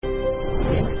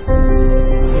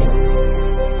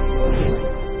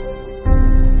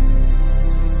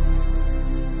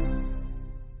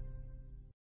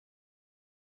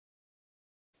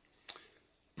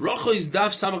Brachos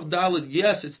Daf Samach Daled.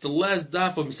 Yes, it's the last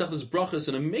daf of Masechtas Brachos.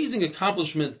 An amazing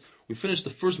accomplishment. We finished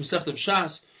the first Masechta of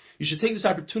Shas. You should take this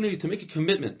opportunity to make a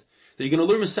commitment that you're going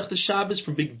to learn Masechta Shabbos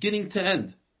from beginning to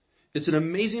end. It's an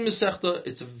amazing Masechta.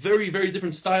 It's a very, very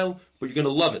different style, but you're going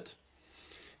to love it.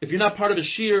 If you're not part of a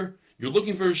shir, you're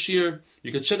looking for a shir,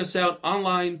 you can check us out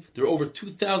online. There are over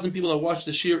 2,000 people that watch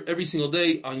the shir every single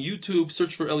day on YouTube.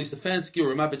 Search for Eli Stefansky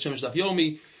or Ramat Bet Shemesh Daf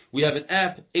Yomi. We have an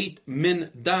app, 8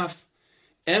 Min Daf,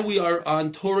 and we are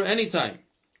on Torah Anytime.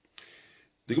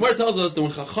 The Gemara tells us that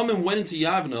when Chachamim went into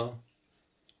Yavna,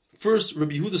 first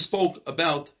Rabbi Yehuda spoke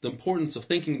about the importance of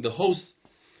thanking the host,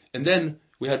 and then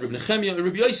we had Rabbi Nechemia, and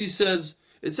Rabbi Yossi says,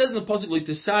 it says in the pasuk like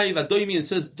Tesai Vadoimi, and it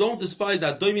says, don't despise the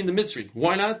Adoimi and the Mitzri.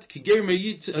 Why not?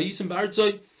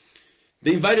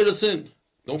 They invited us in.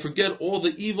 Don't forget all the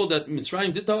evil that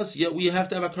Mitzrayim did to us, yet we have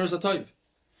to have a Akar Zatayv.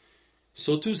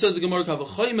 So too says the Gemara,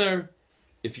 Kavachaymer,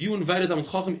 if you invited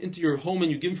Talmid Chacham into your home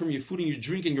and you give him from your food and your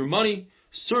drink and your money,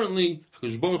 certainly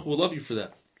HaKadosh Baruch Hu will love you for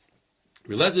that.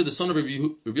 Relezer, the son of Rabbi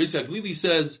Yossi Aglili,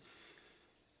 says,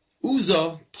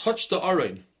 Uzzah touched the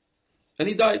Aron, and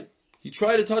he died. He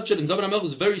tried to touch it, and David HaMelech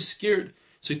was very scared.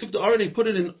 So he took the Aron and he put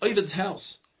it in Oved's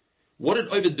house. What did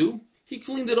Oved do? He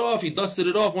cleaned it off. He dusted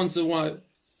it off once in a while.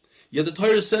 Yet the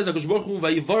Torah says, HaKadosh Baruch Hu,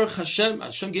 Vayivarech Hashem,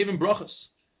 Hashem gave him brachas.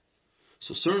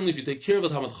 So certainly if you take care of a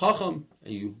Talmid Chacham,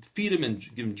 and you feed him and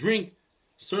give him drink,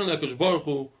 certainly HaKadosh Baruch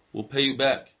Hu will pay you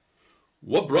back.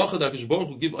 What bracha did HaKadosh Baruch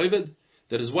Hu give Oved?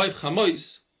 That his wife Chamois,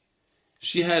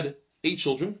 she had 8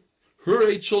 children.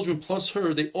 Her 8 children plus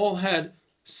her, they all had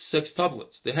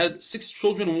sextuplets. They had 6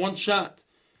 children in one shot,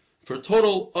 for a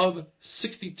total of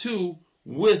 62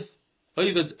 with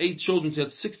Oved's 8 children. So he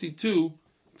had 62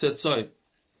 tzetzai.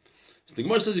 So the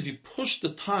Gemara says if you push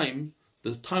the time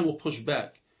will push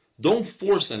back. Don't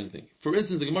force anything. For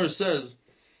instance, the Gemara says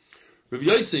Rabbi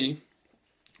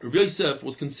Yosef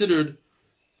was considered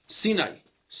Sinai,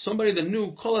 somebody that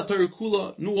knew Kol HaTorah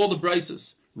Kula, knew all the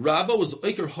brises. Rabbah was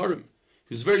Eiker Harim.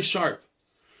 He was very sharp.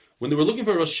 When they were looking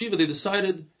for a Rosh Yeshiva, they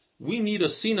decided, we need a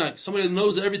Sinai, somebody that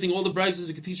knows everything, all the brises,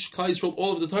 he can teach Klal Yisrael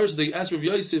all of the Torah. So they asked Rabbi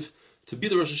Yosef to be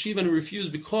the Rosh Yeshiva, and he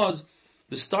refused because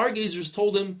the stargazers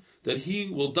told him that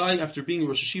he will die after being a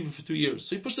Rosh Yeshiva for 2 years.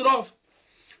 So he pushed it off.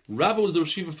 Rabbah was the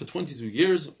Rosh Yeshiva for 22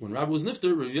 years. When Rabbah was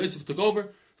Nifter, Rabbi Yosef took over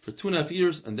for 2.5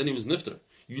 years, and then he was Nifter.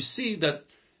 You see that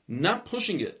not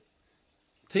pushing it,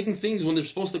 taking things when they're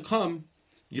supposed to come,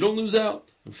 you don't lose out.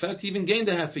 In fact, he even gained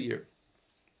a half a year.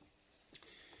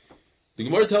 The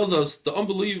Gemara tells us the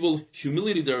unbelievable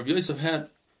humility that Rabbi Yosef had.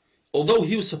 Although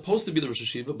he was supposed to be the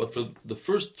Rosh Yeshiva, but for the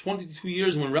first 22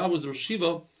 years when Rabbah was the Rosh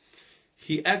Yeshiva,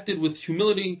 he acted with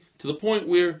humility to the point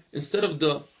where instead of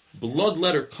the blood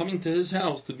letter coming to his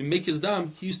house to make his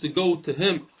dam, he used to go to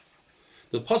him.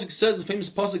 The pasuk says, the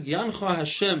famous pasuk, Yancha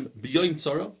Hashem b'yoyim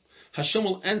tzara. Hashem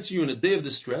will answer you in a day of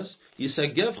distress.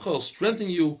 Yisagevcha will strengthen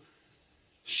you.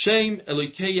 Shem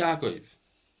Elokei Yaakov,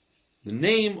 the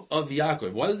name of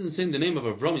Yaakov. Why doesn't it say the name of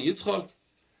Avram and Yitzchak?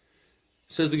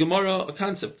 Says the Gemara, a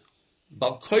concept.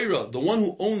 Bal Koira, the one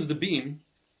who owns the beam,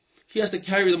 he has to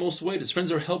carry the most weight. His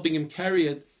friends are helping him carry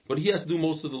it, but he has to do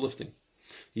most of the lifting.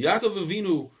 Yaakov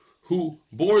Avinu, who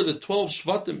bore the 12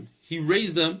 Shvatim, he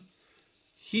raised them,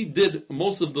 he did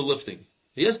most of the lifting.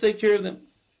 He has to take care of them.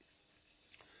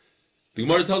 The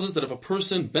Gemara tells us that if a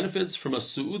person benefits from a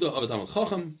su'uda of a Talmid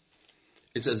Chacham,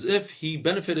 it's as if he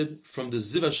benefited from the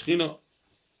Ziva Shechina.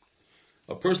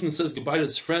 A person says goodbye to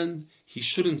his friend, he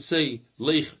shouldn't say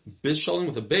Leich Bishalim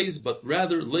with a base, but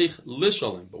rather Leich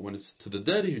Lishalim. But when it's to the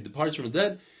dead, he departs from the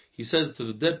dead, he says to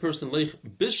the dead person Leich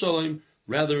Bishalim,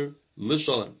 rather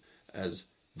Lishalim. As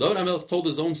David HaMelech told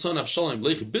his own son Avshalom,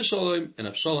 Leich Bishalim,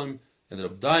 and Avshalom ended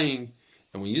up dying.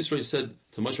 And when Yisrael said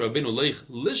to Moshe Rabbeinu, Leich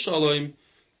Lishalim,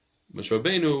 Moshe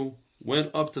Rabbeinu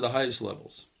went up to the highest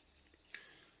levels.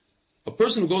 A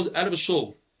person who goes out of a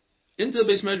shul into the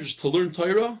base medrash to learn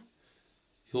Torah,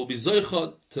 he'll be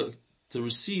zeicha to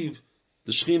receive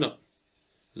the Shechina.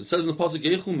 As it says in the pasuk,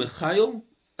 Yechu Mechayil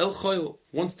El Chayil,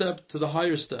 one step to the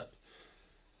higher step.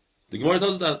 The Gemara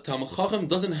tells us that Talmid Chacham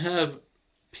doesn't have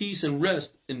peace and rest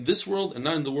in this world and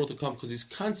not in the world to come, because he's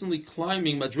constantly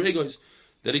climbing madregos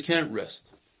that he can't rest.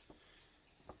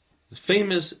 The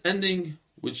famous ending,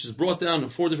 which is brought down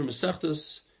in 4 different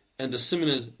Masechtas, and the simon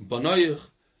is Banayich,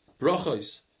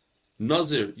 Brachos,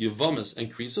 Nazir, Yevamis,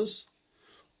 and Krisos.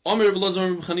 Omer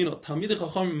Belazar Chanina, Talmid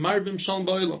Chacham Marbim Shalom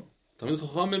Ba'ilam. Talmid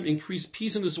Chachamim increase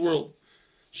peace in this world.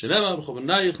 Shenema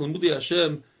B'chavanayich L'mudi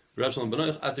Hashem, Rav Shalom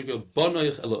Banayich Atrika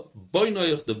Banayich Ela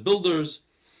Banayich, the builders,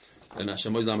 and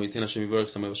Hashem Oizam Yitin Hashem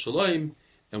Yivarech Samev Shalom.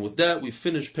 And with that we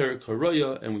finish Perek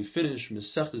Haraya and we finish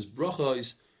Masechtas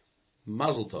Brachos.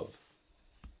 Mazel Tov.